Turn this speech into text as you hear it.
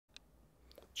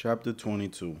Chapter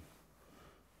 22,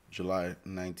 July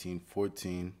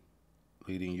 1914,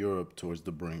 leading Europe towards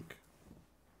the brink.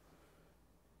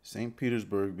 St.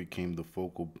 Petersburg became the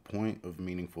focal point of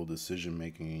meaningful decision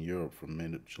making in Europe from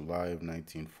mid July of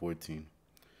 1914.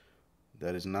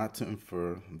 That is not to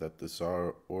infer that the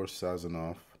Tsar or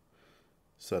Sazonov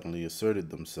suddenly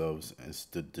asserted themselves and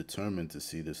stood determined to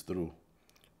see this through.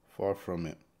 Far from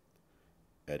it.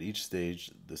 At each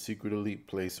stage, the secret elite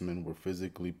placemen were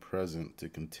physically present to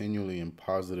continually and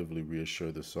positively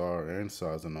reassure the Tsar and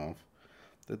Sazonov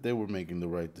that they were making the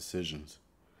right decisions,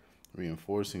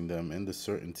 reinforcing them in the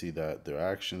certainty that their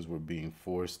actions were being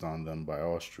forced on them by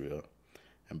Austria,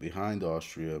 and behind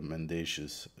Austria,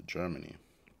 mendacious Germany.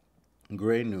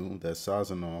 Gray knew that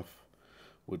Sazonov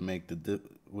would make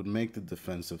the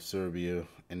defense of Serbia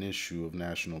an issue of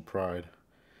national pride,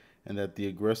 and that the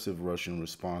aggressive Russian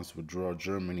response would draw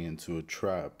Germany into a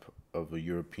trap of a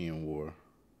European war.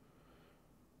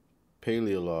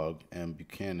 Paleolog and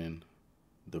Buchanan,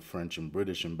 the French and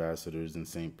British ambassadors in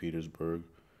St. Petersburg,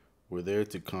 were there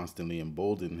to constantly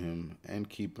embolden him and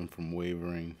keep him from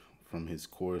wavering from his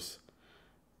course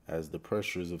as the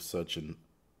pressures of such an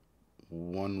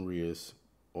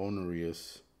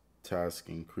onerous task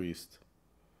increased.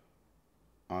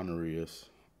 Onerous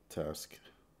task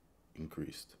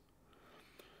increased.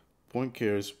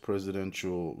 Poincare's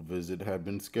presidential visit had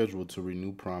been scheduled to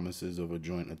renew promises of a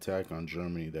joint attack on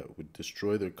Germany that would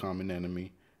destroy their common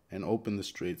enemy and open the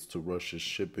straits to Russia's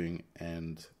shipping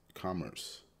and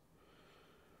commerce.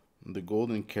 The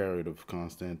golden carrot of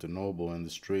Constantinople and the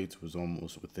straits was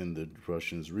almost within the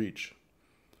Russians' reach.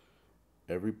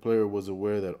 Every player was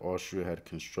aware that Austria had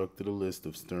constructed a list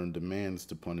of stern demands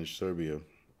to punish Serbia.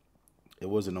 It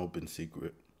was an open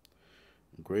secret.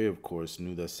 Gray, of course,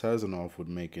 knew that Sazonov would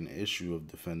make an issue of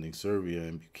defending Serbia,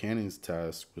 and Buchanan's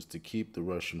task was to keep the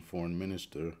Russian foreign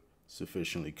minister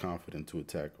sufficiently confident to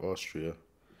attack Austria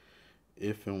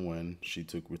if and when she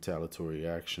took retaliatory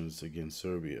actions against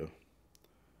Serbia.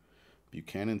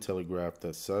 Buchanan telegraphed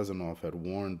that Sazonov had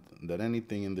warned that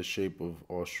anything in the shape of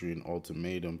Austrian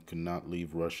ultimatum could not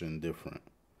leave Russia indifferent.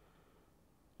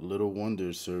 Little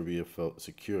wonder Serbia felt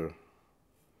secure.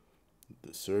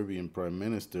 The Serbian Prime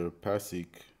Minister,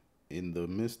 Pasic, in the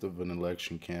midst of an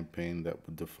election campaign that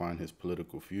would define his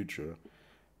political future,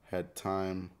 had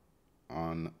time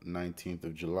on 19th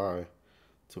of July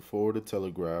to forward a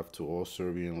telegraph to all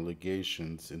Serbian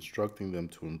legations instructing them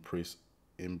to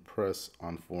impress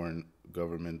on foreign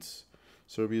governments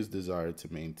Serbia's desire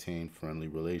to maintain friendly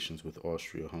relations with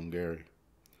Austria-Hungary.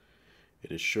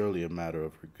 It is surely a matter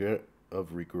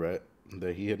of regret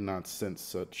that he had not sent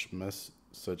such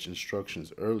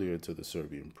instructions earlier to the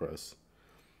Serbian press.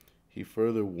 He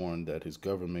further warned that his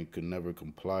government could never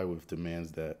comply with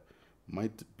demands that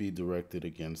might be directed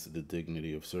against the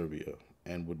dignity of Serbia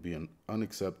and would be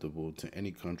unacceptable to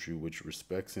any country which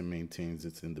respects and maintains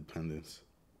its independence.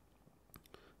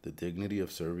 The dignity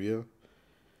of Serbia?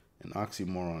 An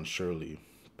oxymoron, surely.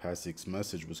 Pasic's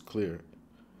message was clear.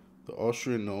 The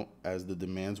Austrian note, as the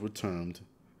demands were termed,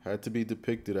 had to be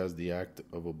depicted as the act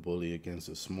of a bully against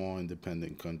a small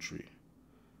independent country.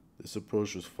 This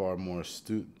approach was far more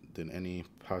astute than any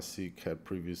Pasic had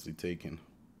previously taken.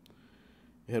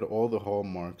 It had all the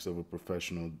hallmarks of a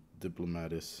professional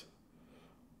diplomatist.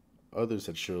 Others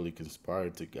had surely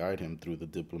conspired to guide him through the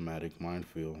diplomatic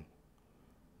minefield.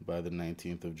 By the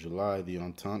 19th of July, the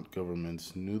Entente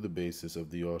governments knew the basis of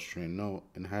the Austrian note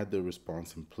and had their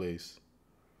response in place.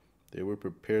 They were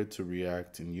prepared to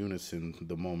react in unison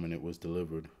the moment it was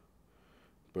delivered.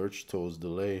 Berchtold's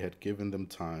delay had given them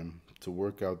time to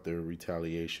work out their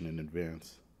retaliation in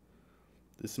advance.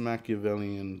 This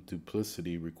Machiavellian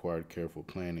duplicity required careful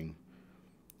planning,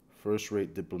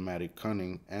 first-rate diplomatic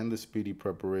cunning, and the speedy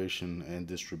preparation and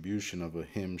distribution of a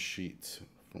hymn sheet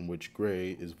from which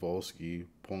Gray, Izvolsky,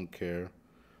 Poincare,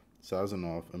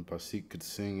 Sazonov, and Pasic could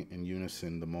sing in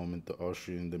unison the moment the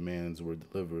Austrian demands were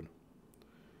delivered.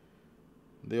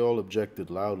 They all objected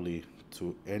loudly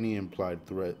to any implied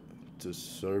threat to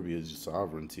Serbia's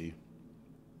sovereignty.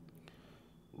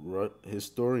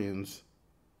 Historians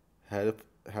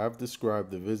have described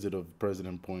the visit of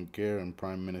President Poincare and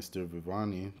Prime Minister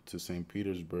Vivani to St.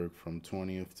 Petersburg from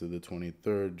 20th to the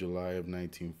 23rd July of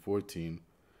 1914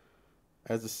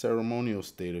 as a ceremonial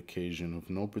state occasion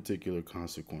of no particular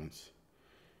consequence.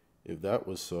 If that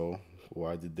was so,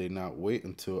 why did they not wait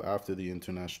until after the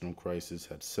international crisis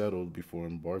had settled before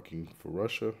embarking for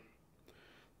Russia?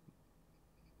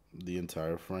 The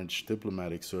entire French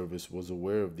diplomatic service was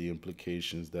aware of the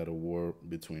implications that a war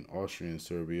between Austria and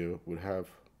Serbia would have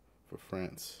for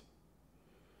France.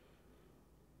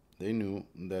 They knew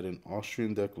that an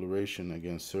Austrian declaration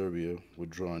against Serbia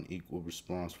would draw an equal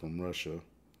response from Russia,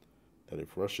 that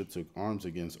if Russia took arms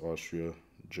against Austria,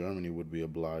 Germany would be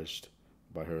obliged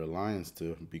by her alliance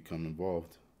to become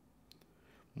involved.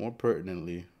 More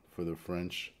pertinently, for the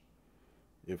French,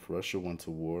 if Russia went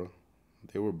to war,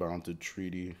 they were bound to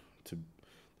treaty to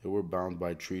they were bound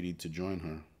by treaty to join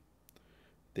her.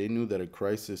 They knew that a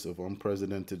crisis of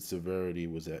unprecedented severity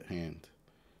was at hand.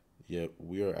 Yet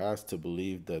we are asked to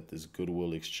believe that this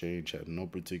goodwill exchange had no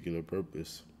particular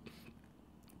purpose.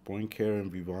 Poincaré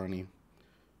and Viviani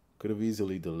could have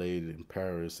easily delayed in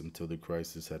Paris until the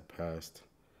crisis had passed.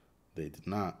 They did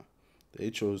not.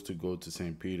 They chose to go to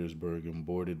St. Petersburg and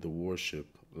boarded the warship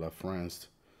La France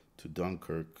to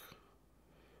Dunkirk.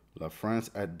 La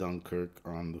France at Dunkirk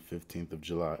on the 15th of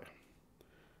July.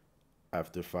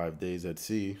 After 5 days at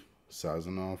sea,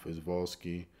 Sazonov,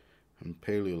 Izvolsky, and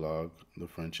Paleolog, the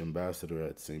French ambassador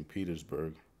at St.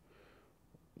 Petersburg,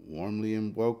 warmly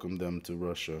welcomed them to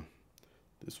Russia.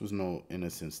 This was no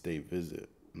innocent state visit,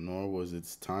 nor was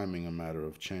its timing a matter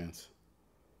of chance.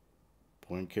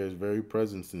 Poincaré's very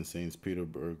presence in St.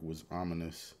 Petersburg was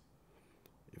ominous.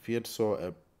 If he had sought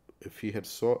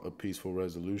a peaceful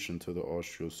resolution to the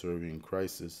Austro-Serbian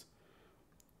crisis,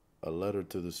 a letter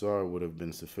to the Tsar would have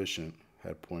been sufficient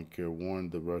had Poincaré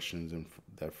warned the Russians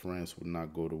that France would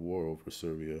not go to war over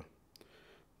Serbia.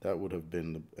 That would have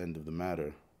been the end of the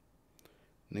matter.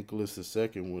 Nicholas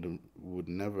II would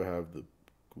never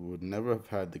have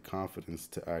had the confidence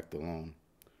to act alone.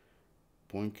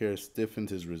 Poincaré stiffened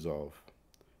his resolve.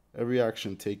 Every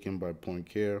action taken by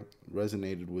Poincaré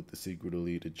resonated with the secret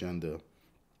elite agenda.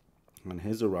 On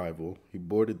his arrival, he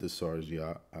boarded the Tsar's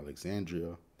yacht,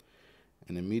 Alexandria,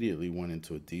 and immediately went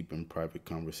into a deep and private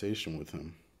conversation with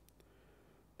him.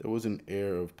 There was an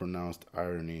air of pronounced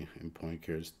irony in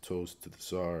Poincaré's toast to the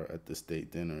Tsar at the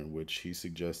state dinner, in which he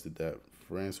suggested that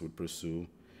France would pursue,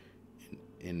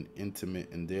 in intimate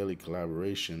and daily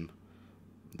collaboration,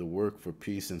 the work for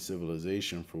peace and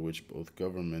civilization for which both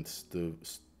governments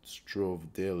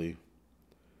strove daily.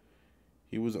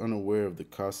 He was unaware of the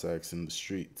Cossacks in the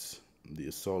streets, the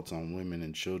assaults on women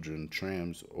and children,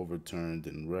 trams overturned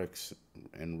and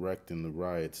wrecked in the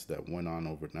riots that went on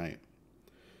overnight.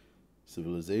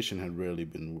 Civilization had rarely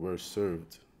been worse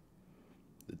served.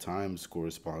 The Times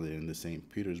correspondent in the St.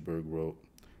 Petersburg wrote,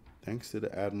 "Thanks to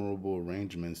the admirable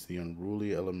arrangements, the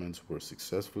unruly elements were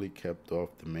successfully kept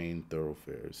off the main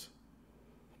thoroughfares."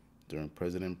 During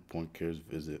President Poincaré's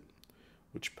visit,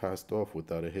 which passed off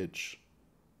without a hitch,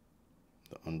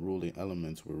 the unruly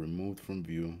elements were removed from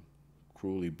view,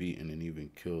 cruelly beaten and even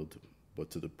killed, but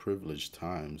to the privileged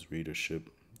Times readership,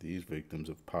 these victims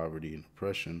of poverty and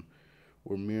oppression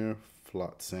were mere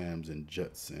flotsams and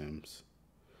jetsams,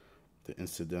 the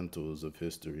incidentals of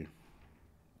history.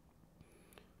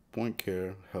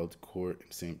 Poincaré held court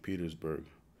in St. Petersburg.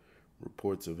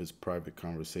 Reports of his private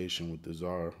conversation with the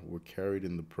Tsar were carried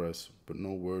in the press, but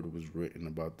no word was written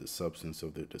about the substance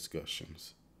of their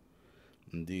discussions.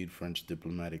 Indeed, French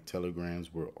diplomatic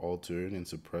telegrams were altered and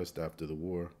suppressed after the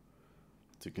war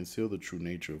to conceal the true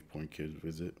nature of Poincaré's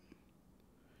visit.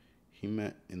 He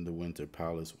met in the Winter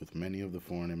Palace with many of the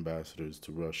foreign ambassadors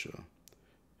to Russia.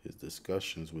 His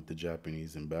discussions with the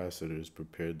Japanese ambassadors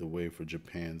prepared the way for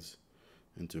Japan's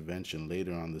intervention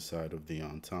later on the side of the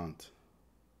Entente.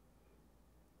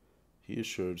 He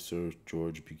assured Sir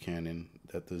George Buchanan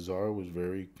that the Tsar was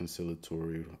very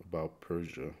conciliatory about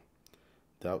Persia.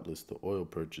 Doubtless the oil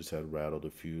purchase had rattled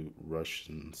a few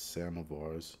Russian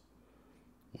samovars.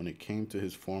 When it came to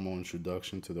his formal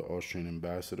introduction to the Austrian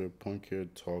ambassador,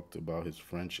 Poincaré talked about his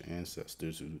French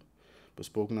ancestors, but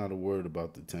spoke not a word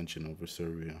about the tension over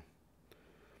Serbia.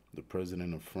 The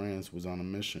president of France was on a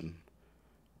mission,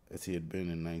 as he had been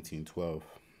in 1912.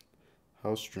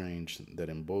 How strange that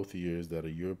in both years that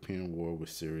a European war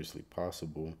was seriously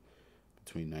possible,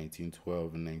 between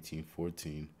 1912 and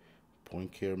 1914,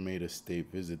 Poincaré made a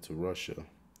state visit to Russia.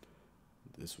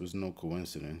 This was no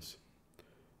coincidence.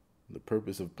 The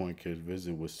purpose of Poincaré's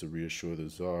visit was to reassure the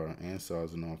Tsar and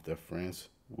Sazonov that France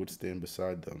would stand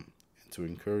beside them and to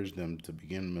encourage them to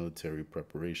begin military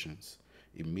preparations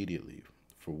immediately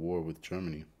for war with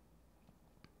Germany.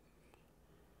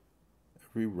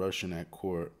 Every Russian at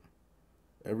court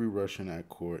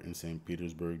in St.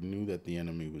 Petersburg knew that the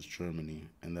enemy was Germany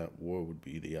and that war would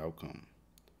be the outcome.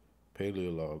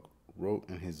 Paleolog wrote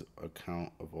in his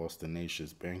account of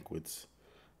ostentatious banquets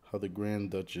how the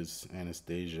Grand Duchess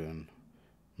Anastasia and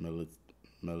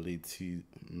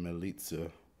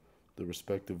Melitza, the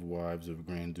respective wives of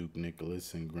Grand Duke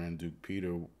Nicholas and Grand Duke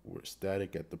Peter, were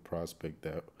ecstatic at the prospect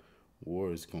that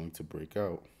war is going to break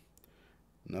out.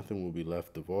 Nothing will be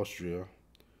left of Austria.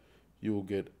 You will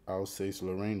get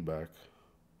Alsace-Lorraine back.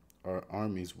 Our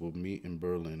armies will meet in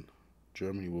Berlin.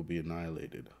 Germany will be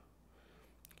annihilated.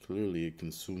 Clearly, it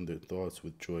consumed their thoughts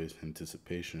with joyous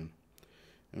anticipation.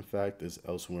 In fact, as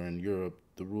elsewhere in Europe,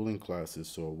 the ruling classes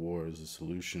saw war as a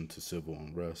solution to civil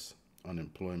unrest,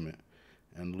 unemployment,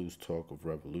 and loose talk of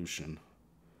revolution.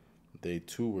 They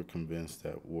too were convinced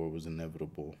that war was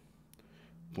inevitable.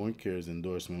 Poincare's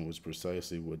endorsement was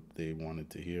precisely what they wanted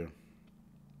to hear.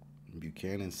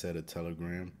 Buchanan sent a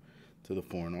telegram to the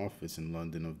Foreign Office in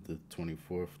London of the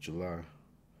 24th of July,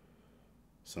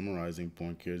 summarizing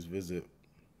Poincare's visit.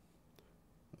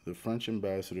 The French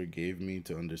ambassador gave me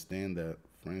to understand that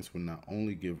France would not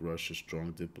only give Russia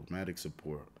strong diplomatic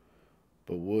support,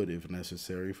 but would, if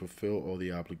necessary, fulfill all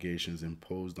the obligations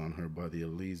imposed on her by the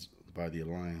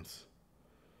alliance.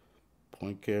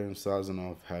 Poincare and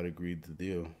Sazonov had agreed the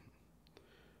deal.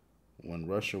 When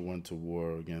Russia went to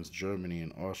war against Germany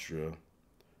and Austria,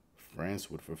 France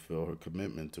would fulfill her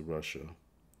commitment to Russia.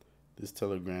 This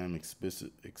telegram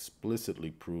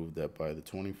explicitly proved that by the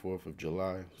 24th of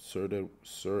July,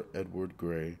 Sir Edward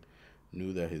Grey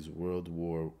knew that his world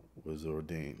war was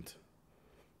ordained.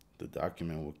 The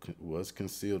document was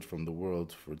concealed from the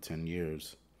world for 10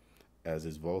 years, as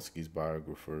Izvolsky's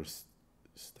biographer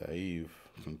Staive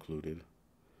concluded.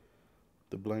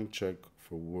 The blank check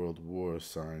for World War,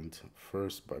 signed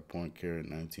first by Poincare in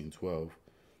 1912,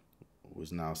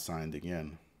 was now signed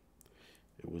again.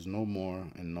 It was no more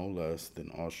and no less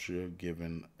than Austria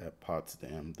given at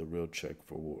Potsdam the real check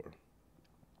for war,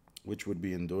 which would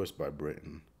be endorsed by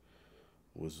Britain,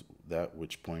 was that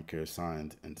which Poincare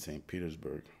signed in St.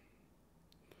 Petersburg.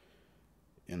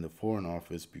 In the Foreign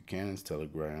Office, Buchanan's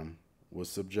telegram was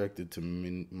subjected to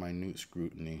minute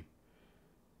scrutiny,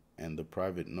 and the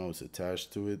private notes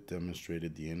attached to it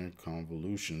demonstrated the inner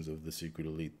convolutions of the secret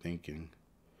elite thinking.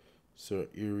 Sir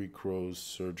Erie Crow's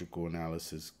surgical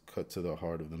analysis cut to the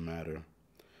heart of the matter.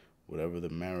 Whatever the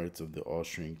merits of the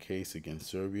Austrian case against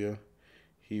Serbia,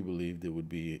 he believed it would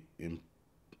be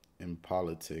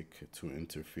impolitic to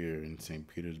interfere in St.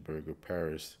 Petersburg or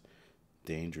Paris,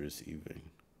 dangerous even.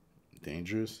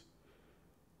 Dangerous?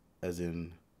 As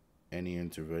in, any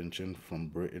intervention from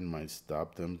Britain might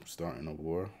stop them starting a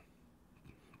war?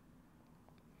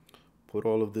 Put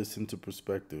all of this into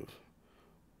perspective.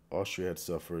 Austria had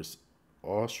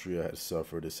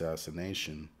suffered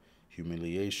assassination,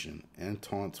 humiliation, and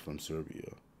taunts from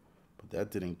Serbia, but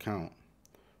that didn't count.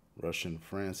 Russia and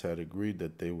France had agreed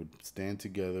that they would stand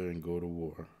together and go to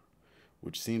war,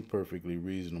 which seemed perfectly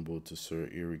reasonable to Sir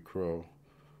Erie Crow,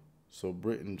 so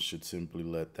Britain should simply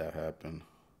let that happen.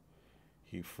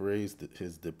 He phrased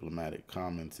his diplomatic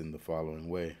comments in the following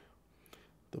way: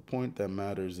 the point that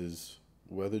matters is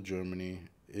whether Germany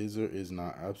is or is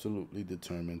not absolutely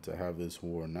determined to have this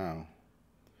war now.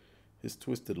 His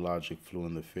twisted logic flew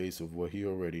in the face of what he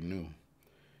already knew.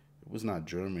 It was not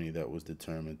Germany that was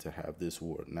determined to have this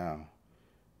war now.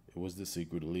 It was the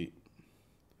secret elite.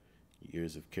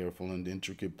 Years of careful and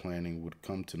intricate planning would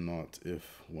come to naught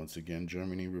if, once again,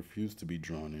 Germany refused to be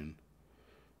drawn in,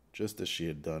 just as she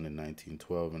had done in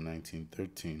 1912 and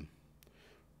 1913.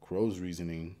 Crow's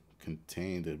reasoning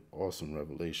contained an awesome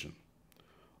revelation.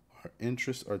 Our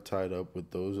interests are tied up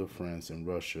with those of France and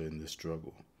Russia in this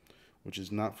struggle, which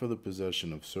is not for the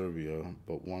possession of Serbia,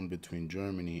 but one between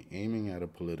Germany aiming at a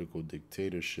political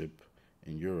dictatorship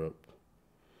in Europe,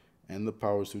 and the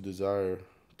powers who desire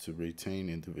to retain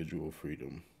individual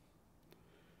freedom.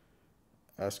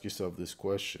 Ask yourself this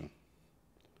question: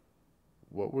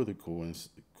 what were the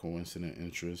coincident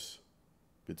interests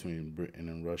between Britain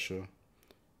and Russia?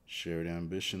 Shared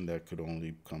ambition that could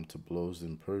only come to blows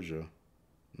in Persia?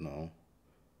 No,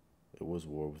 it was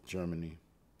war with Germany.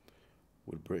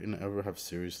 Would Britain ever have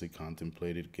seriously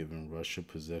contemplated giving Russia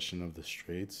possession of the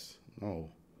Straits?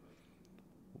 No.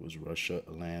 Was Russia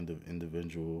a land of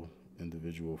individual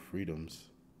freedoms?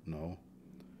 No.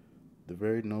 The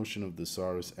very notion of the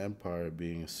Tsarist Empire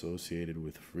being associated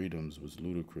with freedoms was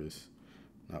ludicrous.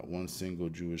 Not one single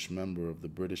Jewish member of the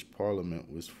British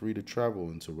Parliament was free to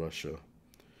travel into Russia.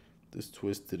 This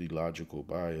twisted illogical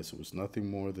bias was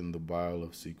nothing more than the bile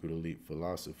of secret elite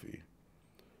philosophy.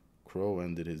 Crow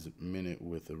ended his minute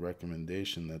with a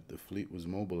recommendation that the fleet was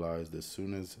mobilized as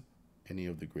soon as any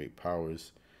of the great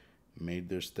powers made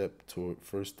their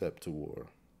first step to war.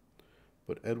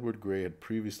 But Edward Grey had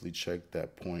previously checked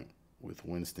that point with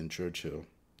Winston Churchill.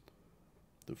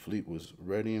 The fleet was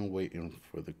ready and waiting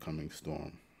for the coming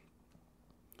storm.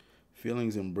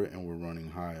 Feelings in Britain were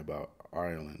running high about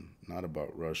Ireland, not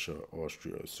about Russia,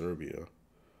 Austria, or Serbia.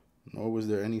 Nor was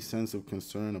there any sense of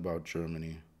concern about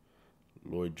Germany.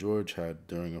 Lloyd George had,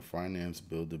 during a finance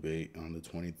bill debate on the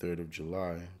 23rd of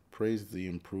July, praised the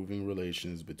improving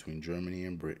relations between Germany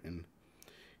and Britain.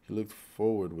 He looked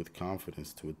forward with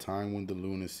confidence to a time when the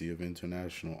lunacy of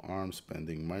international arms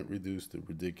spending might reduce the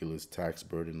ridiculous tax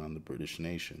burden on the British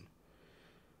nation.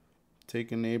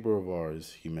 Take a neighbor of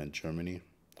ours, he meant Germany.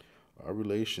 Our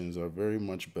relations are very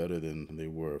much better than they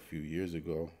were a few years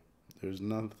ago. There is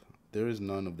none, there is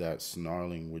none of that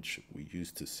snarling which we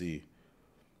used to see,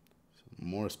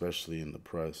 more especially in the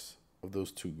press, of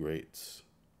those two greats.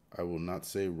 I will not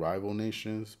say rival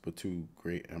nations, but two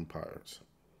great empires.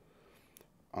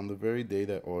 On the very day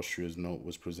that Austria's note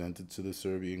was presented to the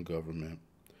Serbian government,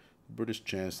 the British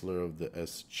Chancellor of the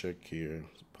Exchequer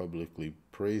publicly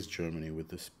praised Germany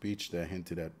with a speech that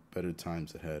hinted at better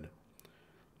times ahead.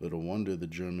 Little wonder the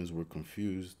Germans were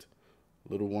confused.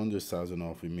 Little wonder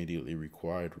Sazonov immediately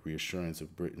required reassurance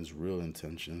of Britain's real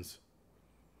intentions.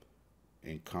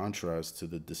 In contrast to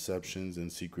the deceptions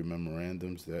and secret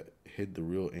memorandums that hid the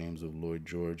real aims of Lloyd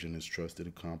George and his trusted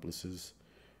accomplices,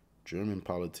 German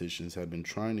politicians had been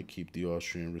trying to keep the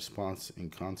Austrian response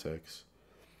in context.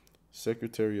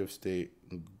 Secretary of State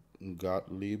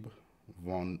Gottlieb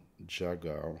von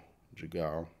Jagow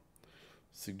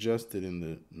suggested in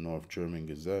the North German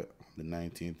Gazette on the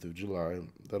 19th of July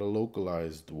that a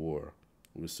localized war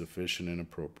was sufficient and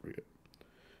appropriate.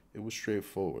 It was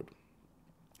straightforward.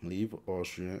 Leave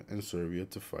Austria and Serbia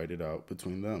to fight it out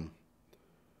between them.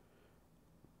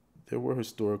 There were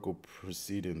historical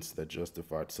precedents that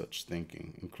justified such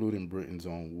thinking, including Britain's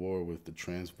own war with the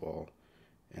Transvaal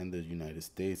and the United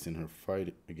States in her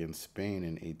fight against Spain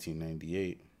in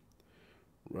 1898.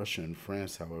 Russia and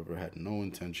France, however, had no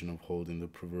intention of holding the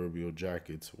proverbial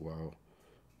jackets while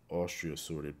Austria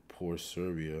sorted poor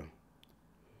Serbia.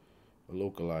 A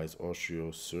localized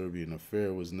Austro-Serbian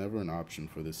affair was never an option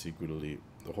for the secret elite.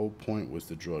 The whole point was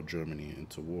to draw Germany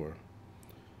into war.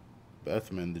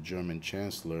 Bethmann, the German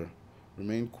chancellor,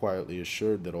 remained quietly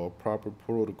assured that all proper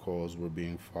protocols were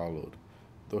being followed,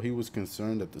 though he was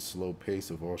concerned at the slow pace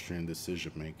of Austrian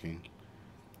decision-making.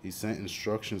 He sent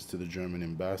instructions to the German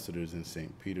ambassadors in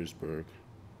St. Petersburg,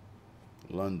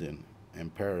 London,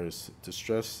 and Paris to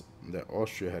stress that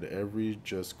Austria had every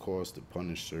just cause to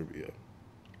punish Serbia.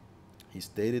 He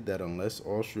stated that unless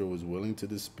Austria was willing to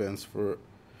dispense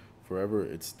forever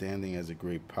its standing as a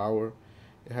great power,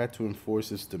 it had to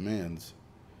enforce its demands.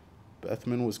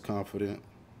 Bethmann was confident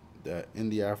that in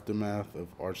the aftermath of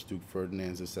Archduke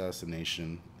Ferdinand's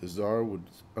assassination, the Tsar would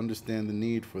understand the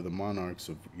need for the monarchs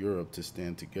of Europe to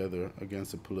stand together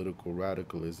against a political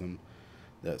radicalism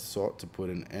that sought to put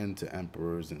an end to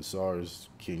emperors and Tsars,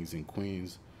 kings and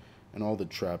queens, and all the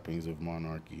trappings of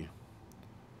monarchy.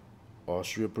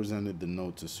 Austria presented the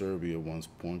note to Serbia once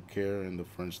Poincaré and the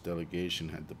French delegation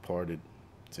had departed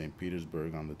St.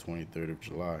 Petersburg on the 23rd of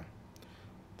July.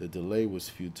 The delay was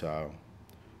futile.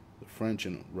 The French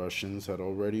and Russians had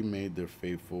already made their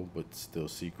fateful but still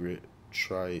secret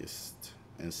tryst,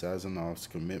 and Sazonov's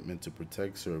commitment to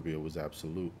protect Serbia was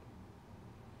absolute.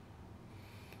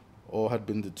 All had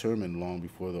been determined long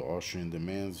before the Austrian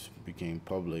demands became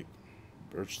public.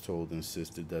 Berchtold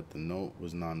insisted that the note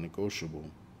was non-negotiable.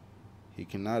 He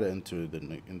cannot enter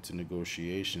into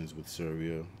negotiations with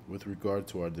Serbia with regard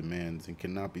to our demands and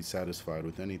cannot be satisfied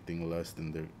with anything less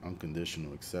than their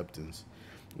unconditional acceptance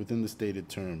within the stated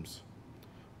terms.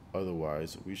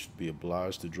 Otherwise, we should be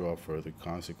obliged to draw further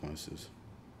consequences.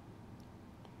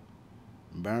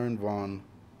 Baron von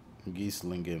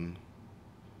Gieslingen,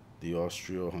 the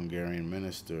Austro-Hungarian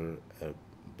minister at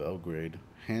Belgrade,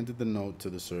 handed the note to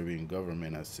the Serbian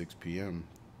government at 6 p.m.,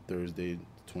 Thursday,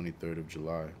 23rd of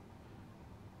July.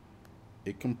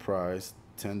 It comprised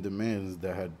 10 demands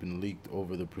that had been leaked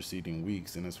over the preceding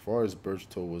weeks, and as far as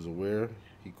Berchtold was aware,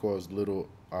 he caused little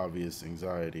obvious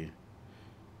anxiety.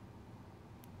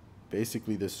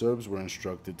 Basically, the Serbs were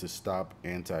instructed to stop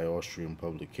anti-Austrian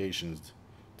publications,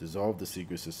 dissolve the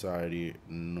secret society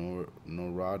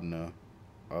Narodna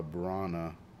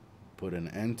Obrana, put an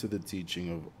end to the teaching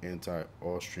of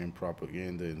anti-Austrian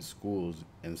propaganda in schools,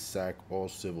 and sack all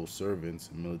civil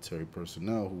servants and military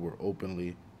personnel who were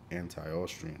openly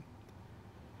anti-Austrian.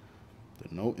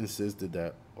 The note insisted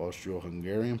that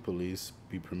Austro-Hungarian police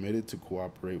be permitted to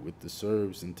cooperate with the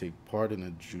Serbs and take part in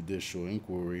a judicial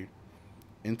inquiry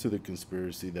into the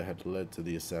conspiracy that had led to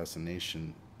the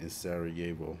assassination in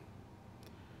Sarajevo.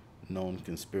 Known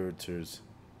conspirators,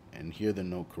 and here the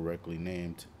note correctly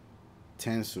named,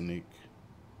 Tansunik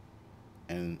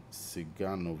and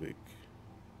Siganovic,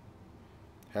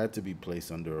 had to be placed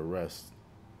under arrest,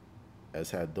 as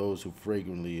had those who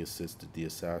flagrantly assisted the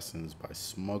assassins by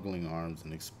smuggling arms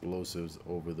and explosives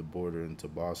over the border into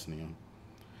Bosnia.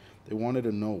 They wanted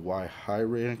to know why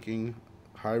high-ranking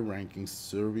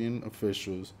Serbian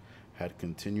officials had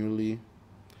continually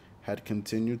had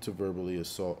continued to verbally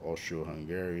assault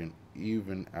Austro-Hungarian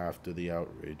even after the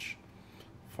outrage.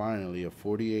 Finally, a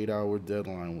 48-hour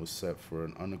deadline was set for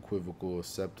an unequivocal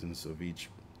acceptance of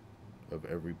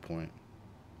every point.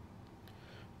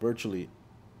 Virtually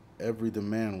every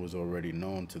demand was already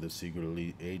known to the secret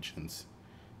elite agents,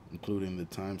 including the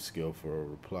timescale for a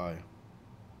reply.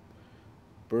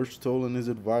 Berchtold and his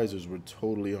advisors were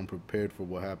totally unprepared for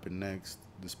what happened next,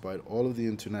 despite all of the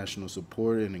international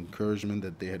support and encouragement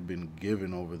that they had been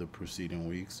given over the preceding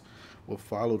weeks. What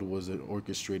followed was an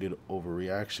orchestrated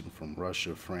overreaction from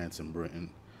Russia, France, and Britain,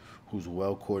 whose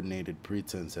well coordinated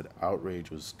pretense at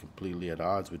outrage was completely at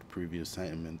odds with previous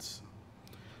sentiments.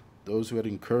 Those who had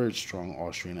encouraged strong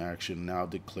Austrian action now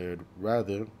declared,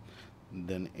 rather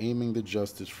than aiming the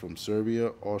justice from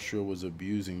Serbia, Austria was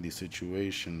abusing the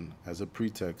situation as a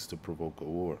pretext to provoke a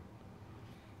war.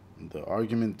 The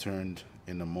argument turned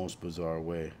in the most bizarre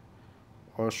way.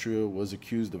 Austria was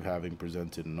accused of having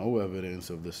presented no evidence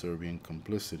of the Serbian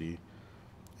complicity,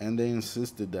 and they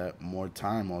insisted that more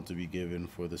time ought to be given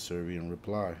for the Serbian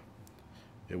reply.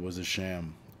 It was a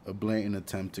sham, a blatant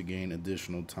attempt to gain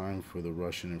additional time for the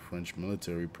Russian and French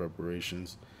military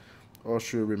preparations.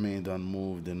 Austria remained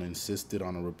unmoved and insisted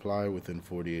on a reply within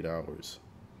 48 hours.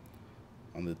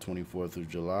 On the 24th of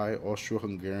July,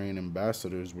 Austro-Hungarian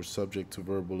ambassadors were subject to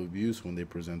verbal abuse when they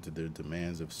presented their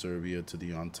demands of Serbia to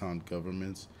the Entente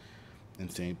governments. In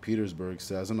St. Petersburg,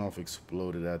 Sazonov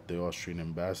exploded at the Austrian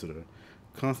ambassador,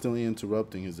 constantly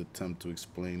interrupting his attempt to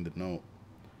explain the note.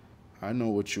 I know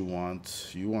what you want.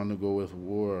 You want to go with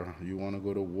war. You want to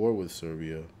go to war with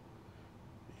Serbia.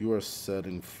 You are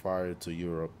setting fire to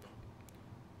Europe.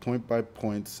 Point by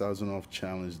point, Sazonov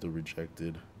challenged the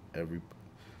rejected every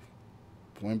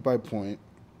point by point.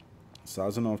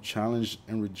 Sazonov challenged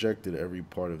and rejected every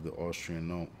part of the Austrian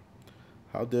note.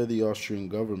 How dare the Austrian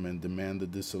government demand the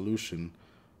dissolution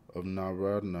of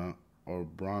Narodna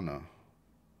Obrana?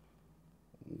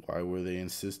 Why were they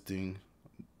insisting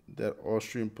that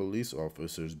Austrian police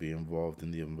officers be involved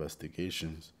in the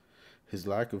investigations? His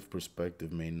lack of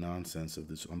perspective made nonsense of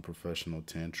this unprofessional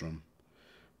tantrum.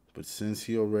 But since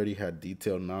he already had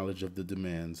detailed knowledge of the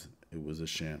demands, it was a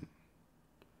sham.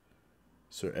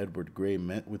 Sir Edward Grey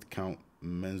met with Count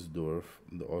Mensdorff,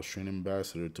 the Austrian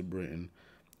ambassador to Britain,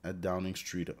 at Downing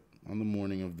Street on the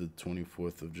morning of the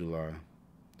 24th of July.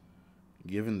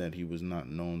 Given that he was not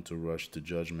known to rush to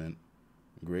judgment,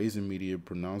 Gray's immediate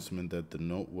pronouncement that the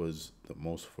note was the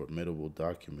most formidable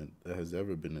document that has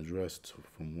ever been addressed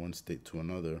from one state to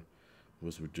another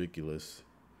was ridiculous.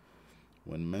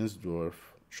 When Mensdorff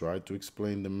tried to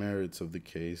explain the merits of the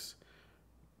case,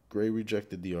 Gray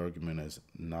rejected the argument as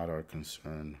not our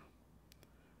concern.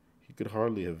 He could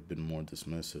hardly have been more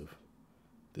dismissive.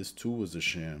 This too was a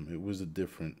sham. It was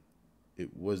different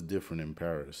in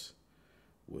Paris.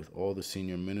 With all the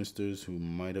senior ministers who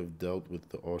might have dealt with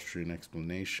the Austrian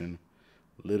explanation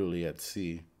literally at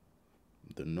sea,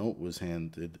 the note was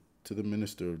handed to the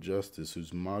Minister of Justice,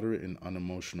 whose moderate and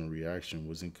unemotional reaction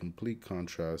was in complete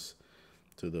contrast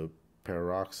to the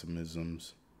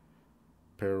paroxysms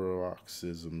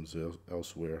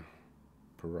elsewhere.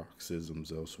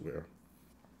 Paroxysms elsewhere.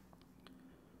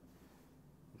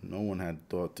 No one had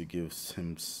thought to give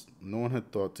him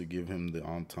the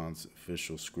Entente's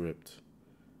official script.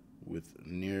 With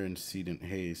near indecent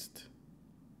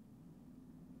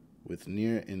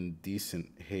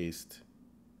haste,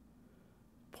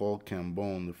 Paul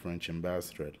Cambon, the French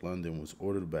ambassador at London, was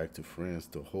ordered back to France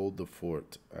to hold the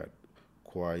fort at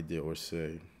Quai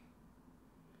d'Orsay,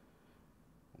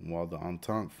 while the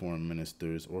Entente foreign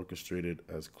ministers orchestrated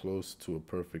as close to a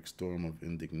perfect storm of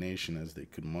indignation as they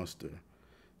could muster.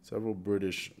 Several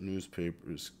British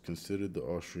newspapers considered the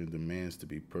Austrian demands to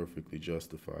be perfectly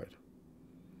justified.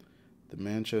 The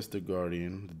Manchester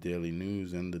Guardian, the Daily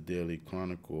News, and the Daily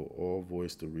Chronicle all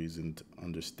voiced a reasoned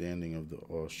understanding of the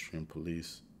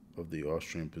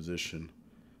Austrian position.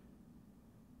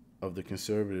 Of the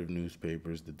conservative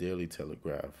newspapers, the Daily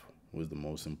Telegraph was the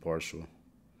most impartial.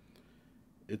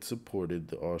 It supported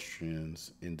the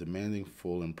Austrians in demanding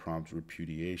full and prompt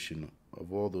repudiation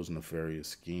of all those nefarious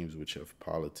schemes which have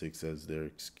politics as their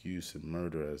excuse and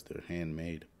murder as their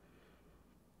handmaid.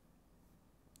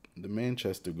 The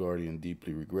Manchester Guardian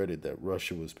deeply regretted that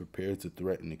Russia was prepared to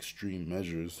threaten extreme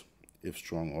measures if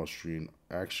strong Austrian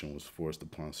action was forced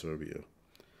upon Serbia.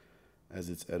 As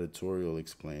its editorial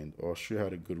explained, Austria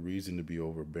had a good reason to be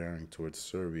overbearing towards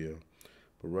Serbia,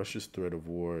 but Russia's threat of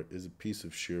war is a piece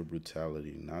of sheer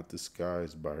brutality, not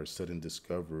disguised by her sudden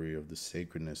discovery of the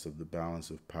sacredness of the balance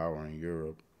of power in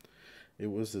Europe. It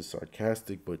was a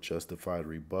sarcastic but justified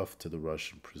rebuff to the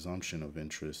Russian presumption of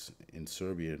interest in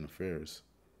Serbian affairs.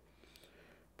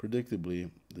 Predictably,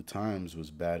 the Times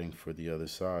was batting for the other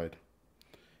side.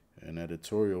 An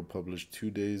editorial published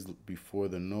 2 days before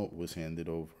the note was handed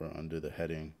over under the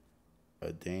heading,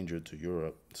 "A Danger to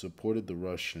Europe," supported the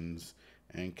Russians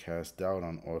and cast doubt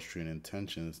on Austrian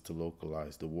intentions to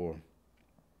localize the war.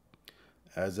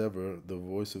 As ever, the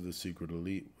voice of the secret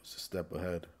elite was a step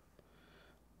ahead.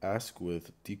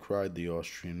 Asquith decried the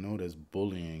Austrian note as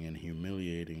bullying and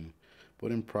humiliating,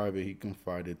 but in private he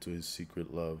confided to his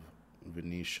secret love,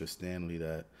 Venetia Stanley,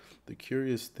 that the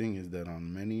curious thing is that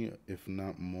on many, if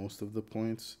not most of the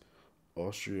points,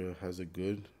 Austria has a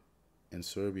good and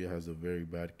Serbia has a very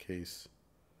bad case.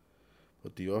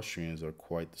 But the Austrians are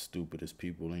quite the stupidest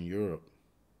people in Europe.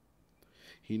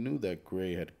 He knew that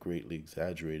Gray had greatly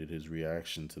exaggerated his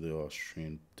reaction to the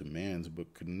Austrian demands,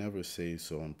 but could never say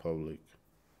so in public.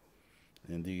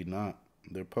 Indeed not.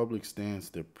 Their public stance,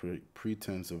 their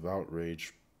pretense of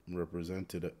outrage,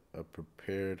 represented a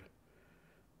prepared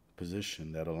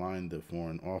position that aligned the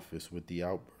Foreign Office with the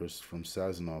outbursts from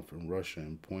Sazonov in Russia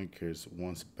and Poincare's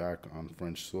once back on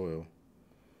French soil.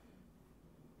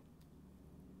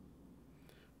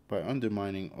 By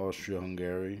undermining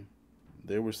Austria-Hungary,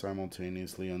 they were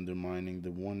simultaneously undermining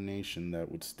the one nation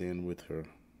that would stand with her,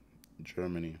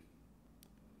 Germany.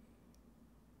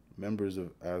 Members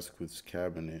of Asquith's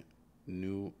cabinet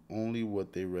knew only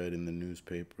what they read in the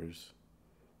newspapers.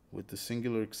 With the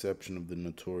singular exception of the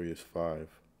notorious Five,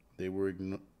 they were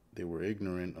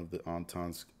ignorant of the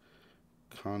Entente's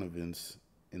connivance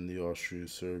in the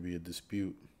Austria-Serbia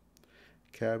dispute.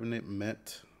 Cabinet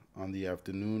met on the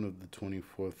afternoon of the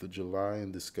 24th of July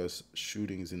and discussed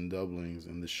shootings in Dublin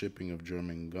and the shipping of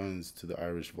German guns to the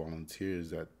Irish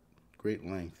volunteers at great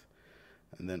length.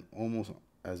 And then, almost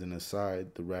as an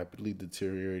aside, the rapidly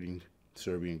deteriorating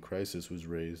Serbian crisis was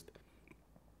raised.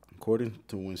 According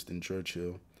to Winston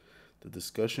Churchill, the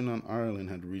discussion on Ireland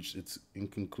had reached its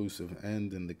inconclusive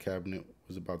end and the cabinet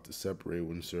was about to separate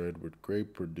when Sir Edward Grey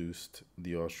produced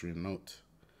the Austrian note,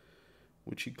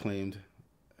 which he claimed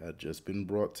had just been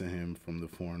brought to him from the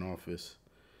Foreign Office.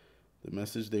 The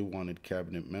message they wanted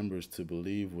cabinet members to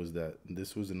believe was that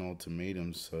this was an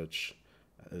ultimatum such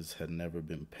as had never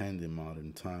been penned in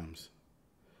modern times.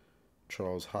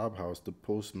 Charles Hobhouse, the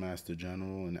Postmaster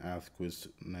General in Asquith's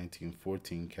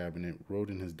 1914 cabinet, wrote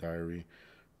in his diary,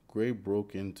 "Gray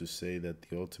broke in to say that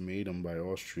the ultimatum by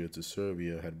Austria to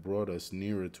Serbia had brought us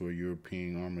nearer to a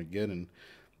European Armageddon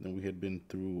than we had been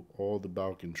through all the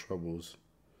Balkan troubles.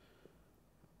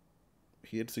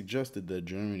 He had suggested that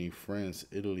Germany, France,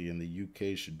 Italy, and the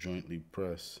UK should jointly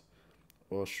press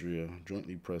Austria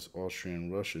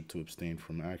and Russia to abstain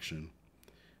from action.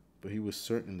 But he was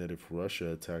certain that if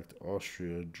Russia attacked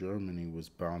Austria, Germany was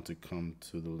bound to come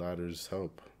to the latter's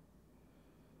help."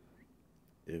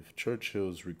 If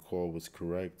Churchill's recall was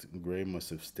correct, Gray must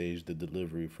have staged the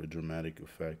delivery for dramatic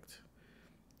effect.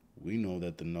 We know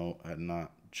that the note had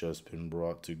not just been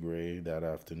brought to Gray that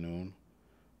afternoon,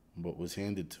 but was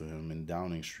handed to him in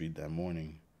Downing Street that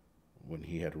morning, when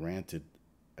he had ranted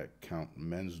at Count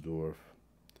Mensdorff.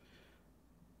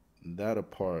 That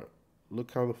apart,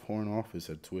 look how the Foreign Office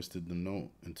had twisted the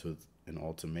note into an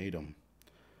ultimatum.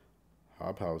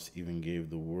 Hobhouse even gave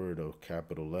the word a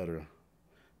capital letter.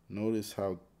 Notice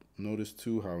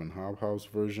too how in Hobhouse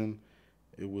version,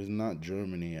 it was not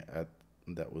Germany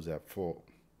that was at fault.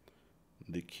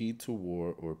 The key to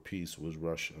war or peace was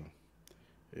Russia.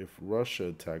 If Russia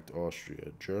attacked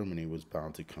Austria, Germany was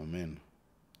bound to come in.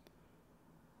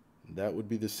 That would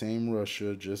be the same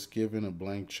Russia just given a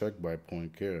blank check by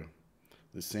Poincare.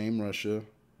 The same Russia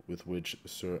with which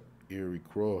Sir Erie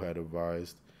Crow had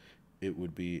advised it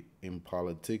would be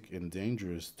impolitic and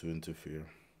dangerous to interfere.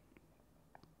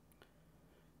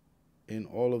 In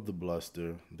all of the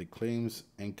bluster, the claims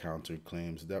and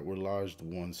counterclaims that were lodged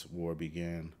once war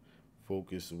began,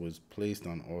 focus was placed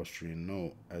on Austrian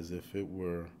note as if it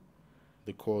were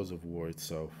the cause of war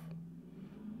itself.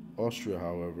 Austria,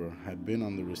 however, had been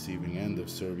on the receiving end of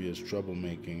Serbia's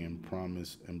troublemaking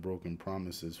and broken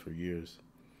promises for years.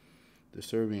 The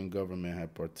Serbian government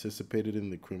had participated in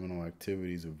the criminal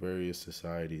activities of various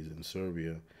societies in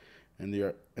Serbia and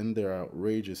their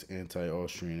outrageous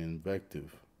anti-Austrian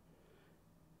invective.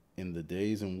 In the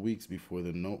days and weeks before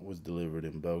the note was delivered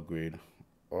in Belgrade,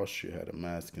 Austria had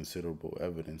amassed considerable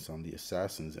evidence on the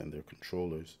assassins and their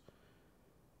controllers.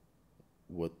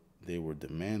 What they were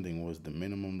demanding was the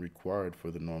minimum required for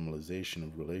the normalization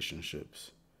of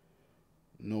relationships.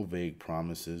 No vague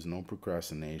promises, no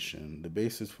procrastination. The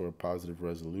basis for a positive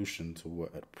resolution to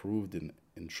what had proved an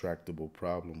intractable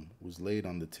problem was laid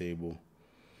on the table.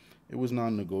 It was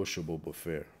non negotiable but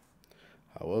fair.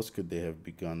 How else could they have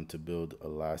begun to build a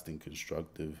lasting,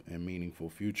 constructive, and meaningful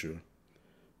future?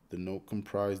 The note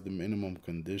comprised the minimum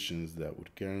conditions that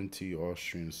would guarantee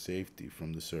Austrian safety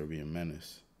from the Serbian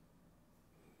menace.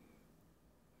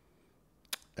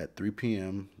 At 3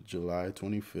 p.m., July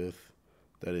 25th,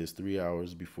 that is 3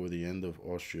 hours before the end of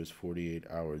Austria's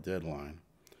 48-hour deadline,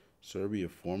 Serbia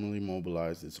formally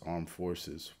mobilized its armed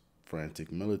forces.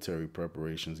 Frantic military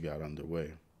preparations got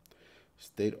underway.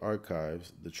 State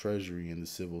archives, the treasury, and the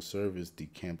civil service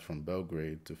decamped from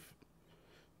Belgrade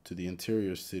to the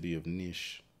interior city of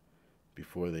Niš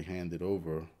before they handed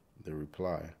over their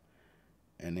reply,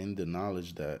 and in the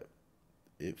knowledge that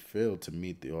it failed to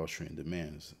meet the Austrian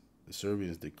demands, the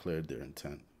Serbians declared their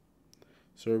intent.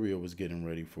 Serbia was getting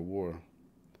ready for war.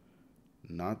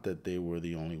 Not that they were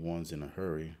the only ones in a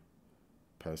hurry.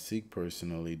 Pasik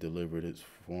personally delivered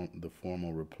the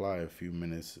formal reply a few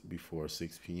minutes before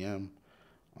 6 p.m.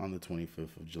 on the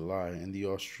 25th of July, and the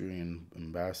Austrian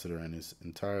ambassador and his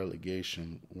entire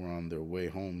legation were on their way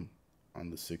home on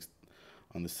the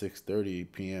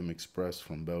 6:30 p.m. express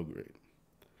from Belgrade.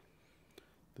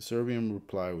 The Serbian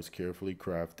reply was carefully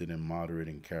crafted and moderate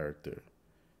in character.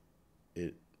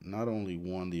 It not only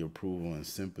won the approval and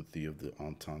sympathy of the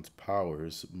Entente's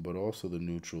powers, but also the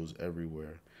neutrals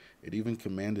everywhere. It even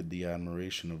commanded the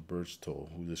admiration of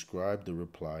Berchtold, who described the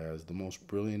reply as the most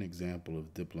brilliant example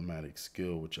of diplomatic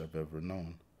skill which I've ever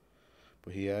known.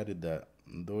 But he added that,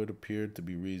 though it appeared to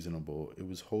be reasonable, it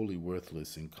was wholly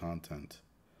worthless in content.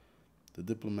 The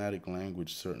diplomatic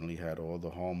language certainly had all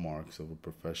the hallmarks of a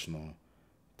professional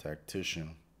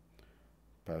tactician.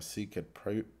 Pasik had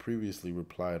previously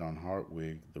replied on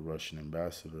Hartwig, the Russian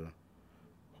ambassador,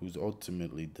 whose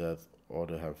ultimately death ought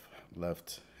to have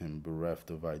left him bereft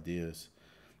of ideas.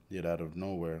 Yet out of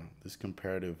nowhere, this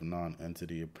comparative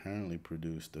non-entity apparently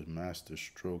produced a master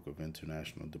stroke of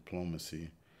international diplomacy.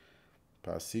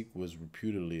 Pasik was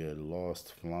reputedly a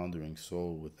lost, floundering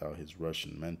soul without his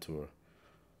Russian mentor.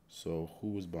 So who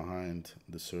was behind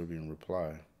the Serbian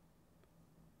reply?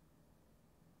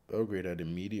 Belgrade had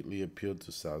immediately appealed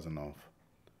to Sazonov,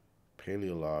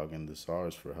 Paleolog, and the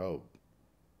Tsars for help.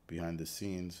 Behind the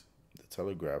scenes, the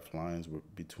telegraph lines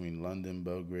between London,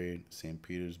 Belgrade, St.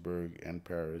 Petersburg, and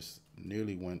Paris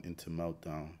nearly went into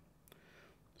meltdown.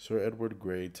 Sir Edward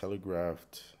Grey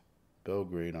telegraphed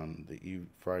Belgrade on the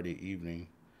Friday evening,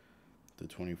 the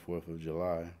 24th of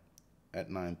July, at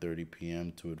 9:30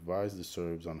 p.m. to advise the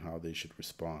Serbs on how they should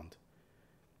respond.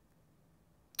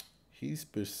 He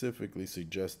specifically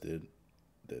suggested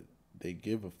that they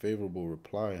give a favorable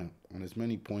reply on as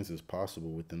many points as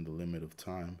possible within the limit of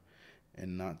time,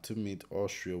 and not to meet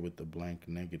Austria with a blank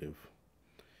negative.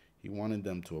 He wanted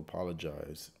them to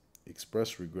apologize,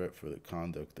 express regret for the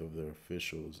conduct of their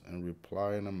officials, and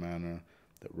reply in a manner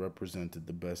that represented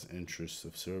the best interests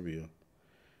of Serbia.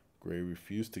 Gray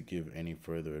refused to give any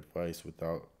further advice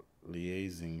without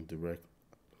liaising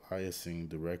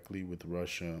directly with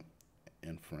Russia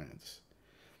and France.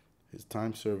 His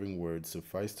time-serving words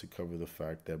sufficed to cover the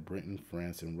fact that Britain,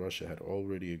 France, and Russia had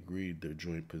already agreed their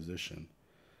joint position.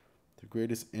 The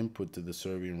greatest input to the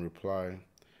Serbian reply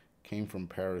came from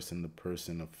Paris in the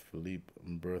person of Philippe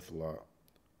Berthelot,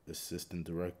 Assistant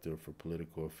Director for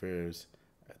Political Affairs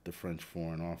at the French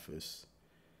Foreign Office.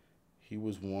 He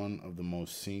was one of the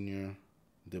most senior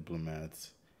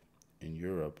diplomats in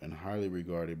Europe and highly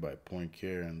regarded by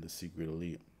Poincaré and the secret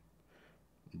elite.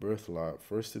 Berthelot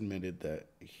first admitted that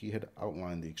he had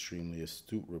outlined the extremely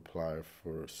astute reply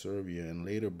for Serbia and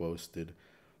later boasted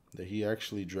that he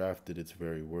actually drafted its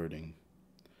very wording.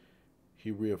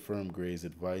 He reaffirmed Gray's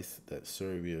advice that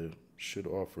Serbia should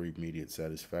offer immediate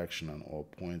satisfaction on all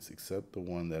points except the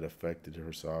one that affected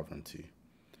her sovereignty.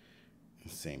 In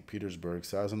St. Petersburg,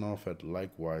 Sazonov had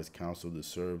likewise counseled the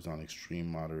Serbs on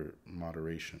extreme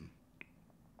moderation.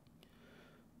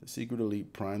 The secret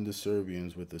elite primed the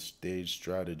Serbians with a staged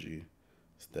strategy.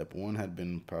 Step 1 had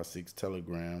been Pasik's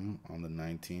telegram on the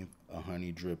 19th, a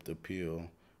honey-dripped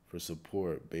appeal for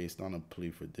support based on a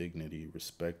plea for dignity,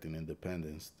 respect, and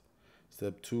independence.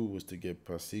 Step 2 was to get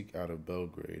Pasik out of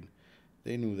Belgrade.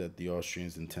 They knew that the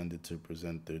Austrians intended to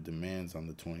present their demands on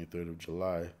the 23rd of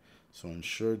July, so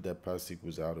ensured that Pasik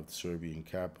was out of the Serbian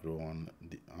capital on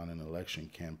an election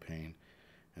campaign,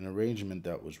 an arrangement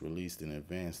that was released in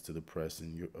advance to the press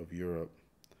of Europe.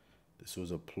 This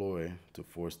was a ploy to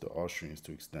force the Austrians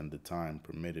to extend the time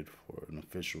permitted for an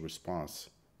official response.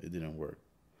 It didn't work.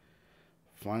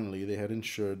 Finally, they had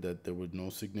ensured that there were no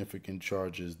significant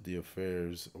charges,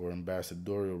 d'affaires, or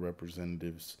ambassadorial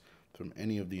representatives from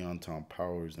any of the Entente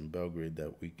powers in Belgrade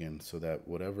that weekend, so that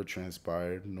whatever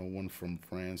transpired, no one from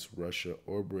France, Russia,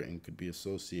 or Britain could be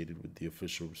associated with the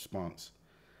official response.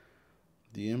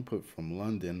 The input from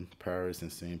London, Paris,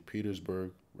 and St.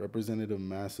 Petersburg represented a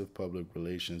massive public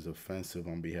relations offensive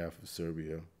on behalf of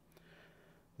Serbia.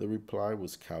 The reply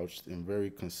was couched in very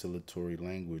conciliatory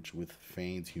language with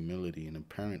feigned humility and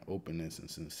apparent openness and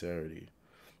sincerity.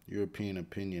 European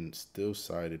opinion still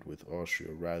sided with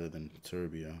Austria rather than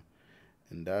Serbia,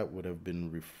 and that would have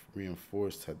been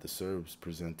reinforced had the Serbs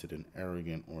presented an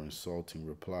arrogant or insulting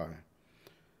reply.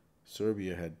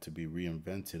 Serbia had to be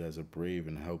reinvented as a brave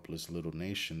and helpless little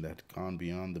nation that had gone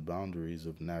beyond the boundaries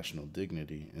of national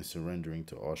dignity in surrendering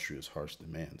to Austria's harsh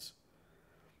demands.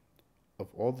 Of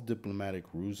all the diplomatic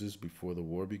ruses before the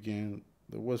war began,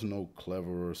 there was no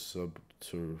cleverer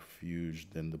subterfuge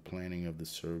than the planning of the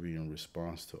Serbian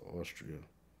response to Austria.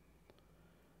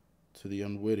 To the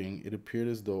unwitting, it appeared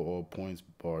as though all points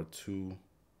bar two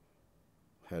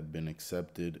had been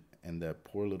accepted and that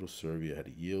poor little Serbia had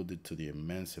yielded to the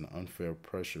immense and unfair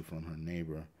pressure from her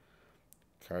neighbor.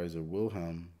 Kaiser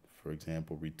Wilhelm, for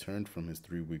example, returned from his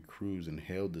 3-week cruise and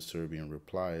hailed the Serbian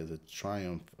reply as a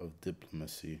triumph of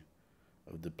diplomacy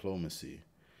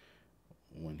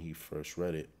when he first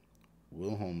read it.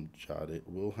 Wilhelm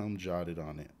jotted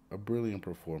on it, a brilliant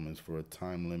performance for a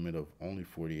time limit of only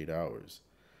 48 hours.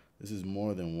 This is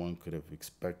more than one could have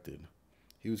expected.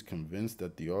 He was convinced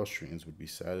that the Austrians would be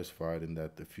satisfied and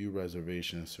that the few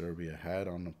reservations Serbia had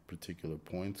on particular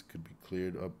points could be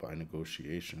cleared up by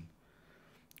negotiation.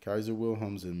 Kaiser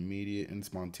Wilhelm's immediate and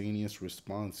spontaneous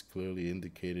response clearly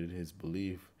indicated his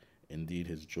belief, indeed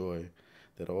his joy,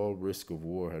 that all risk of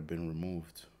war had been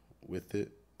removed. With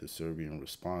it, the Serbian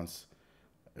response,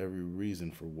 every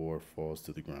reason for war falls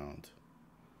to the ground.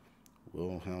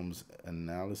 Wilhelm's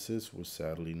analysis was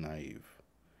sadly naive.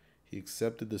 He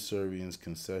accepted the Serbians'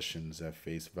 concessions at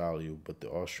face value, but the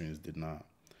Austrians did not.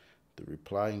 The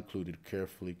reply included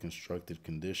carefully constructed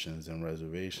conditions and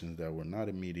reservations that were not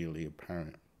immediately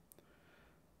apparent.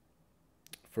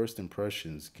 First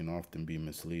impressions can often be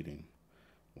misleading.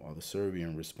 While the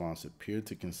Serbian response appeared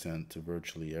to consent to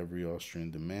virtually every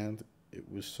Austrian demand,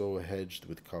 it was so hedged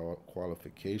with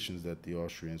qualifications that the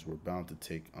Austrians were bound to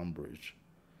take umbrage.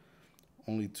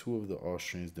 Only 2 of the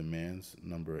Austrians' demands,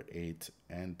 number 8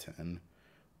 and 10,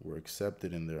 were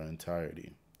accepted in their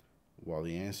entirety, while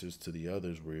the answers to the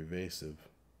others were evasive.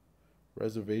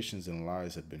 Reservations and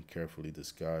lies had been carefully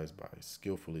disguised by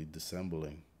skillfully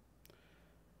dissembling.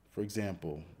 For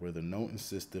example, where the note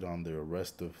insisted on the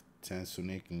arrest of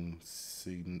Tansunik and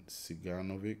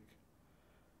Siganovic,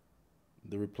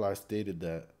 the reply stated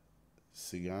that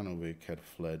Siganovic had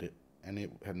fled and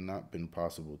it had not been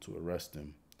possible to arrest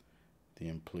him. The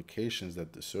implications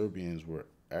that the Serbians were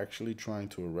actually trying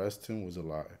to arrest him was a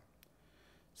lie.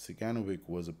 Siganovic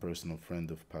was a personal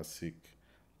friend of Pasic,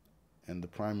 and the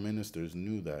prime ministers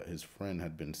knew that his friend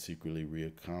had been secretly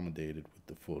reaccommodated with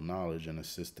the full knowledge and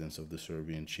assistance of the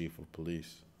Serbian chief of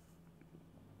police.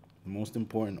 The most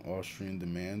important Austrian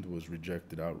demand was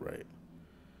rejected outright.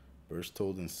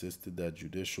 Berchtold insisted that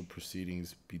judicial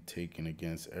proceedings be taken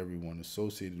against everyone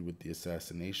associated with the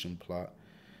assassination plot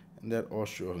and that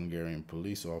Austro-Hungarian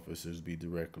police officers be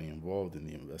directly involved in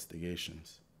the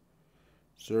investigations.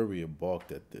 Serbia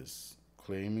balked at this,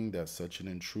 claiming that such an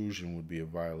intrusion would be a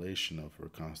violation of her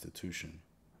constitution.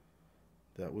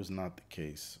 That was not the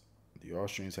case. The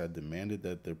Austrians had demanded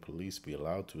that their police be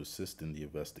allowed to assist in the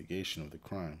investigation of the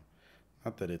crime,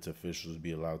 not that its officials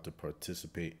be allowed to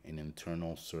participate in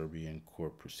internal Serbian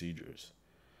court procedures.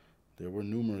 There were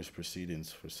numerous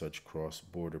precedents for such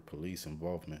cross-border police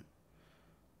involvement,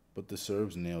 but the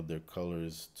Serbs nailed their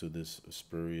colors to this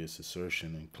spurious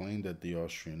assertion and claimed that the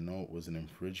Austrian note was an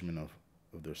infringement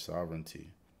of their sovereignty.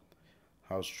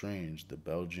 How strange, the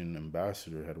Belgian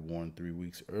ambassador had warned 3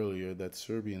 weeks earlier that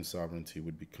Serbian sovereignty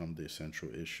would become the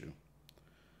central issue.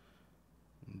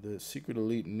 The secret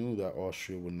elite knew that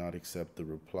Austria would not accept the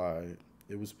reply.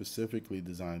 It was specifically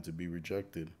designed to be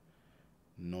rejected.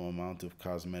 No amount of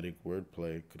cosmetic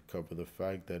wordplay could cover the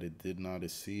fact that it did not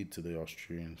accede to the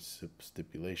Austrian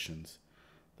stipulations.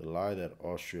 The lie that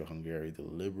Austria-Hungary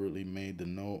deliberately made the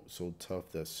note so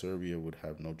tough that Serbia would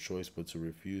have no choice but to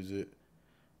refuse it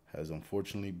has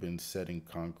unfortunately been set in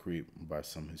concrete by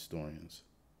some historians.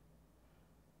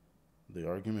 The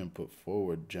argument put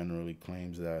forward generally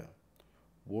claims that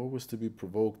war was to be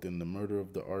provoked and the murder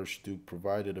of the Archduke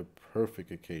provided a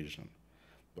perfect occasion.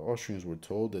 The Austrians were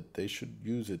told that they should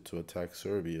use it to attack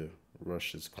Serbia,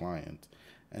 Russia's client,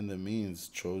 and the means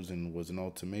chosen was an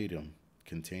ultimatum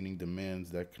containing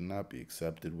demands that could not be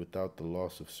accepted without the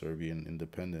loss of Serbian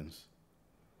independence.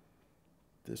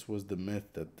 This was the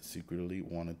myth that the secret elite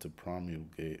wanted to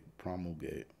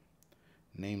promulgate,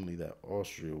 namely that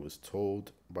Austria was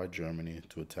told by Germany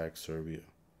to attack Serbia.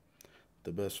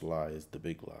 The best lie is the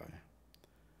big lie.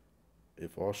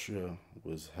 If Austria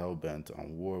was hell bent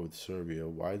on war with Serbia,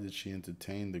 why did she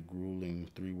entertain the grueling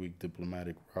 3 week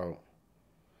diplomatic route?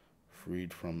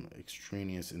 Freed from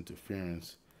extraneous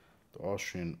interference, the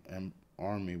Austrian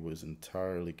army was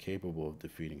entirely capable of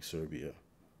defeating Serbia.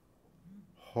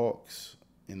 Hawks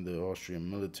in the Austrian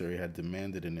military had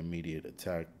demanded an immediate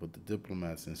attack, but the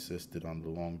diplomats insisted on the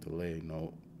long delay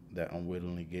note that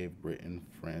unwittingly gave Britain,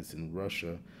 France, and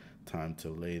Russia time to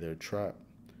lay their trap.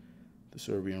 The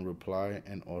Serbian reply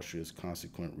and Austria's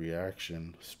consequent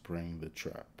reaction sprang the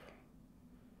trap.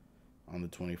 On the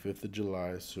 25th of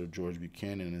July, Sir George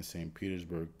Buchanan in St.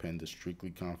 Petersburg penned a strictly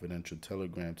confidential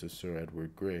telegram to Sir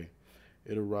Edward Grey.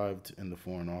 It arrived in the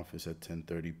Foreign Office at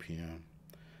 10:30 p.m.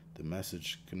 The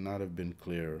message could not have been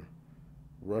clearer.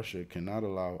 Russia cannot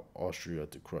allow Austria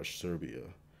to crush Serbia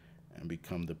and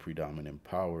become the predominant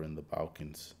power in the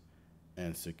Balkans.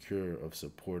 And secure of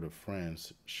support of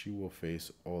France, she will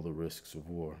face all the risks of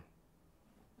war.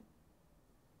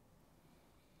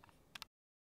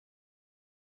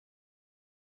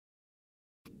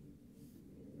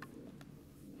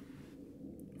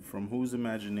 From whose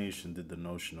imagination did the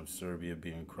notion of Serbia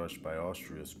being crushed by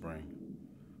Austria spring?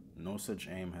 No such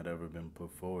aim had ever been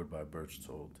put forward by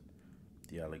Berchtold.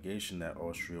 The allegation that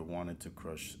Austria wanted to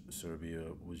crush Serbia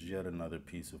was yet another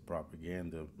piece of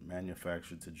propaganda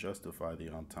manufactured to justify the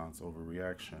Entente's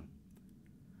overreaction.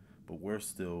 But where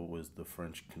still was the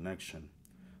French connection,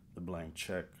 the blank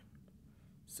check,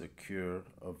 secure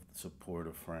of the support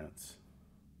of France?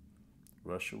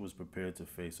 Russia was prepared to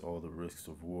face all the risks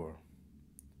of war.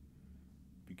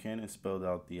 Buchanan spelled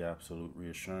out the absolute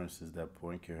reassurances that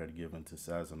Poincaré had given to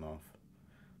Sazonov.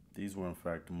 These were in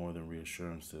fact more than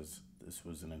reassurances. This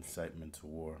was an incitement to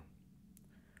war.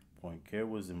 Poincaré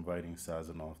was inviting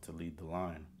Sazonov to lead the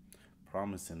line,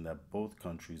 promising that both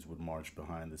countries would march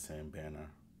behind the same banner.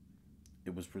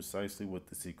 It was precisely what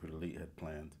the secret elite had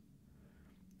planned.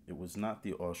 It was not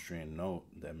the Austrian note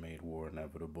that made war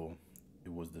inevitable.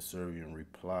 It was the Serbian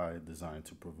reply designed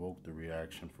to provoke the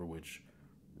reaction for which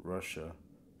Russia,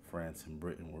 France, and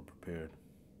Britain were prepared.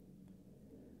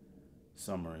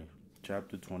 Summary.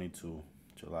 Chapter 22,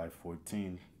 July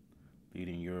 14th,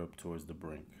 leading Europe towards the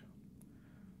brink.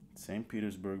 St.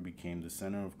 Petersburg became the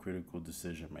center of critical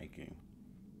decision-making.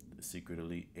 The secret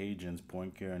elite agents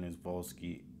Poincaré and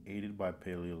Izvolsky, aided by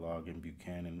Paleolog and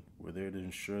Buchanan, were there to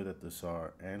ensure that the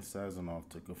Tsar and Sazonov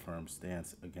took a firm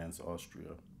stance against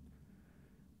Austria.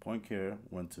 Poincaré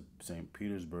went to St.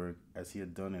 Petersburg, as he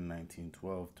had done in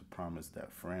 1912, to promise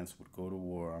that France would go to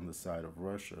war on the side of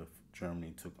Russia if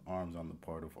Germany took arms on the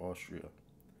part of Austria.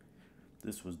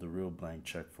 This was the real blank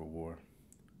check for war.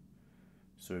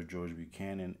 Sir George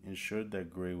Buchanan ensured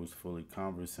that Grey was fully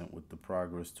conversant with the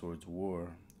progress towards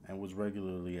war and was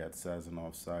regularly at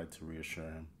Sazonov's side to reassure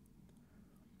him.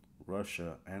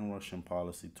 Russia and Russian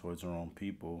policy towards her own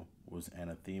people was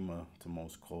anathema to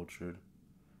most cultured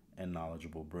and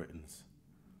knowledgeable Britons.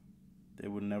 They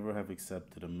would never have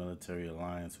accepted a military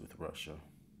alliance with Russia.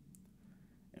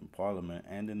 In Parliament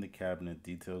and in the Cabinet,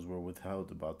 details were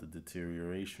withheld about the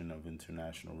deterioration of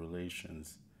international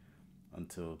relations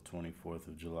until 24th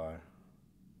of July.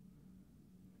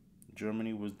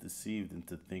 Germany was deceived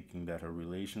into thinking that her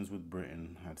relations with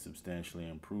Britain had substantially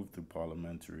improved through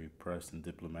parliamentary, press, and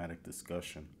diplomatic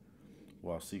discussion,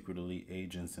 while secret elite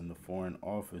agents in the Foreign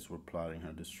Office were plotting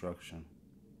her destruction.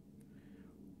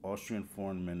 Austrian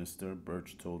Foreign Minister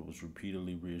Berchtold was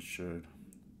repeatedly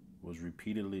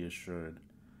assured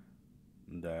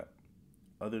that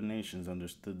other nations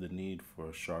understood the need for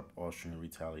a sharp Austrian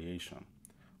retaliation,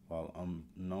 while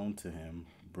unknown to him,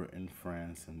 Britain,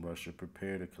 France, and Russia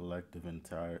prepared a collective and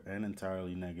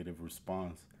entirely negative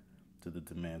response to the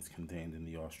demands contained in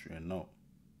the Austrian note.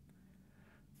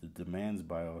 The demands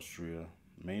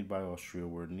made by Austria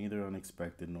were neither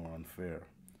unexpected nor unfair.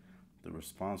 The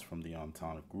response from the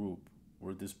Entente group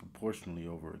were disproportionately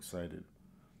overexcited.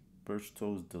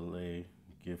 Berchtold's delay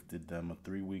gifted them a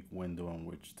 3-week window in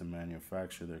which to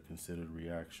manufacture their considered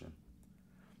reaction.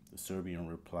 The Serbian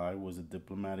reply was a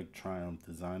diplomatic triumph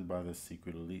designed by the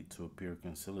secret elite to appear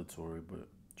conciliatory but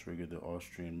trigger the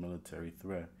Austrian military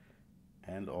threat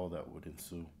and all that would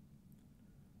ensue.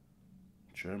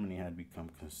 Germany had become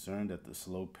concerned at the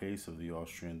slow pace of the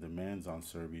Austrian demands on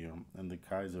Serbia, and the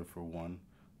Kaiser, for one,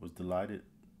 was delighted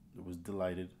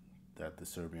that the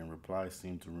Serbian reply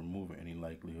seemed to remove any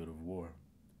likelihood of war.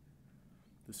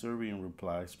 The Serbian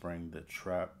reply sprang the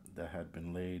trap that had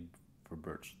been laid for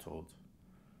Berchtold.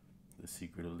 The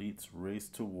secret elite's race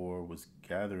to war was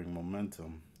gathering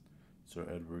momentum. Sir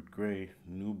Edward Grey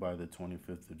knew by the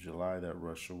 25th of July that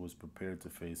Russia was prepared to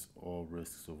face all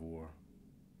risks of war.